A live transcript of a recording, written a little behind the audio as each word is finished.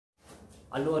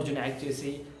Allu Arjun act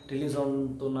చేసి release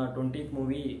అవుతున్న 20th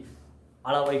movie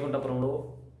అలా వైకుంఠపురంలో.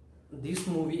 దిస్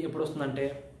మూవీ ఎప్పుడు వస్తుందంటే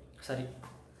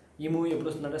ఈ మూవీ ఎప్పుడు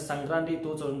వస్తుందంటే సంక్రాంతి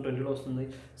 2020లో వస్తుంది.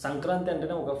 సంక్రాంతి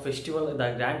అంటేనే ఒక ఫెస్టివల్, ద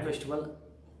గ్రాండ్ ఫెస్టివల్.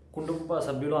 కుటుంబ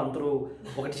సభ్యులు అందరూ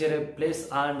ఒకటి చేరే ప్లేస్.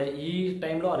 అండ్ ఈ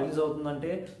టైంలో రిలీజ్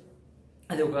అవుతుందంటే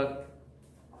అది ఒక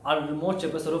ఆల్మోస్ట్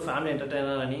చెప్పేస్తారు ఫ్యామిలీ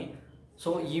ఎంటర్టైనర్ అని. సో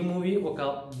ఈ మూవీ ఒక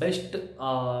బెస్ట్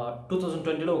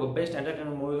 2020లో ఒక బెస్ట్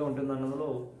ఎంటర్టైనర్ మూవీగా ఉంటుంది అన్నందులో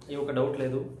ఈ ఒక డౌట్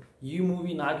లేదు. ఈ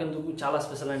మూవీ నాకెందుకు చాలా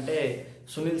స్పెషల్ అంటే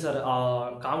సునీల్ సార్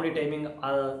కామెడీ టైమింగ్,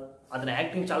 అతని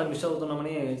యాక్టింగ్ చాలా మిస్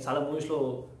అవుతున్నామని చాలా మూవీస్లో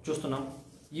చూస్తున్నాం.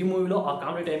 ఈ మూవీలో ఆ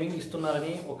కామెడీ టైమింగ్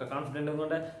ఇస్తున్నారని ఒక కాన్ఫిడెంట్.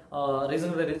 ఎందుకంటే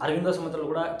రీజనబుల్ అరవింద సమేతలో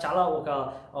కూడా చాలా ఒక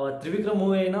త్రివిక్రమ్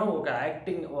మూవీ అయినా ఒక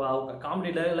యాక్టింగ్, ఒక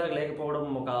కామెడీ డైలాగ్ లేకపోవడం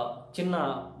ఒక చిన్న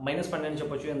మైనస్ పాయింట్ అని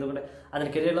చెప్పొచ్చు. ఎందుకంటే అతని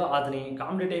కెరీర్లో అతని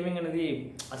కామెడీ టైమింగ్ అనేది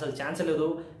అసలు ఛాన్సే లేదు.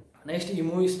 నెక్స్ట్ ఈ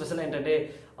మూవీ స్పెషల్ ఏంటంటే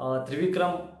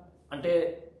త్రివిక్రమ్ అంటే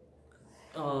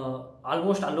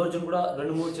ఆల్మోస్ట్ అల్లు అర్జున్ కూడా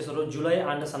 2 మూవీస్ చేశారు, July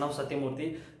and son of Satyamurthy.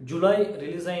 July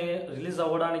release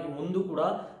అవ్వడానికి ముందు కూడా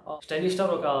స్టైలిష్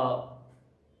స్టార్ ఒక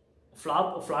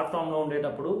ప్లాట్ఫామ్లో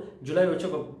ఉండేటప్పుడు జూలై వచ్చి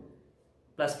ఒక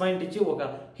ప్లస్ పాయింట్ ఇచ్చి ఒక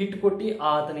హిట్ కొట్టి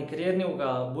అతని కెరియర్ని ఒక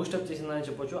బూస్టప్ చేసిందని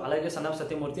చెప్పొచ్చు. అలాగే son of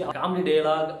Satyamurthy comedy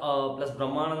dialogue plus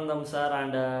Brahmanandam sir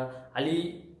and Ali,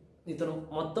 ఇతను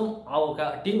మొత్తం ఆ ఒక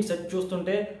టీమ్ సెట్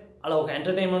చూస్తుంటే అలా ఒక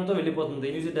ఎంటర్టైన్మెంట్తో వెళ్ళిపోతుంది.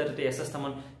 Music director SS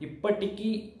Thaman. ఇప్పటికీ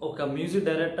ఒక మ్యూజిక్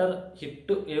డైరెక్టర్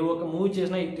హిట్ ఏ ఒక్క మూవీ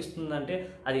చేసినా హిట్ ఇస్తుందంటే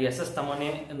అది ఎస్ఎస్ తమనే.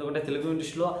 ఎందుకంటే తెలుగు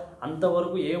ఇండస్ట్రీలో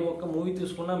అంతవరకు ఏ ఒక్క మూవీ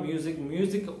తీసుకున్నా మ్యూజిక్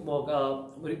ఒక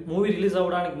మూవీ రిలీజ్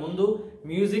అవ్వడానికి ముందు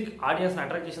మ్యూజిక్ ఆడియన్స్ని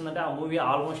అట్రాక్ట్ చేసిందంటే ఆ మూవీ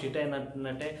ఆల్మోస్ట్ హిట్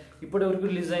అయిందంటే. ఇప్పటివరకు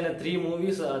రిలీజ్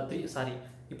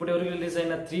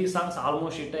అయిన 3 సాంగ్స్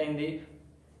ఆల్మోస్ట్ హిట్ అయింది.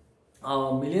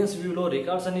 మిలియన్స్ వ్యూలో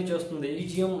రికార్డ్స్ అన్ని చేస్తుంది.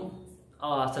 బీజిఎం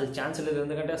అసలు ఛాన్స్ లేదు.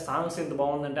 ఎందుకంటే సాంగ్స్ ఎంత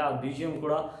బాగుందంటే ఆ బీజిఎం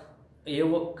కూడా ఏ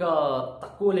ఒక్క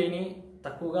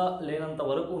తక్కువగా లేనంత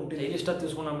వరకు ఉంటుంది. స్టైలిష్ స్టార్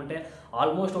తీసుకున్నామంటే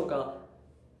ఆల్మోస్ట్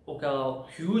ఒక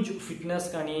హ్యూజ్ ఫిట్నెస్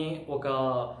కానీ ఒక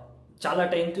చాలా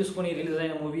టైం తీసుకొని రిలీజ్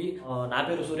అయిన మూవీ నా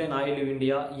పేరు సూర్య నా ఇల్లు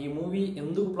ఇండియా. ఈ మూవీ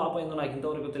ఎందుకు ఫ్లాప్ అయిందో నాకు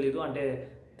ఇంతవరకు తెలియదు. అంటే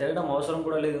తెలియడం అవసరం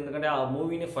కూడా లేదు. ఎందుకంటే ఆ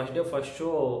మూవీని ఫస్ట్ షో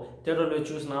థియేటర్లో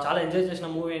చూసిన చాలా ఎంజాయ్ చేసిన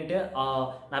మూవీ అంటే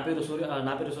నా పేరు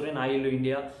సూర్య నా ఇల్లు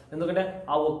ఇండియా. ఎందుకంటే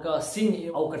ఆ ఒక్క సీన్,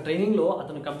 ఆ ఒక ట్రైనింగ్లో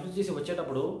అతను కంప్లీట్ చేసి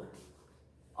వచ్చేటప్పుడు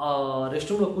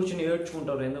రెస్ట్ రూమ్లో కూర్చుని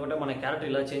ఏడ్చుకుంటారు. ఎందుకంటే మన క్యారెక్టర్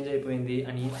ఇలా చేంజ్ అయిపోయింది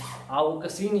అని. ఆ ఒక్క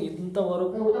సీన్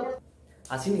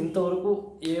ఇంతవరకు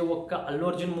ఏ ఒక్క అల్లు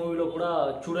అర్జున్ మూవీలో కూడా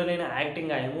చూడలేని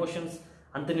యాక్టింగ్, ఆ ఎమోషన్స్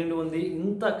అంత నిండి ఉంది.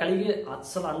 ఇంత కలిగి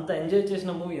అసలు అంత ఎంజాయ్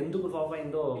చేసిన మూవీ ఎందుకు ఫ్లాప్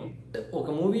అయిందో. ఒక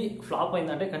మూవీ ఫ్లాప్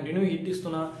అయిందంటే కంటిన్యూ హిట్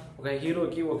ఇస్తున్న ఒక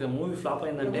హీరోకి ఒక మూవీ ఫ్లాప్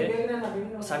అయిందంటే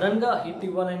సడన్గా హిట్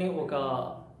ఇవ్వాలని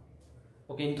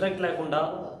ఒక ఇంట్రాక్ట్ లేకుండా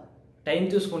టైం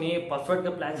తీసుకుని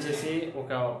పర్ఫెక్ట్గా ప్లాన్ చేసి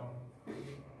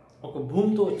ఒక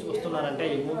భూమితో వస్తున్నారంటే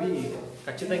ఈ మూవీ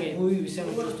ఖచ్చితంగా. ఈ మూవీ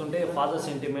విషయాన్ని చూస్తుంటే father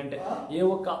sentiment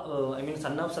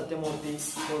son of Satyamurthy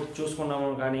చూసుకున్నాము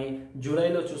కానీ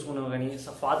జూలైలో చూసుకున్నాము కానీ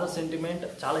ఫాదర్ సెంటిమెంట్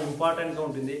చాలా ఇంపార్టెంట్గా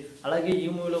ఉంటుంది. అలాగే ఈ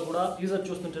మూవీలో కూడా టీజర్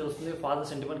చూస్తుంటే వస్తుంది ఫాదర్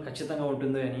సెంటిమెంట్ ఖచ్చితంగా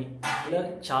ఉంటుంది అని.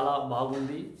 చాలా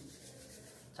బాగుంది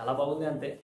అంతే.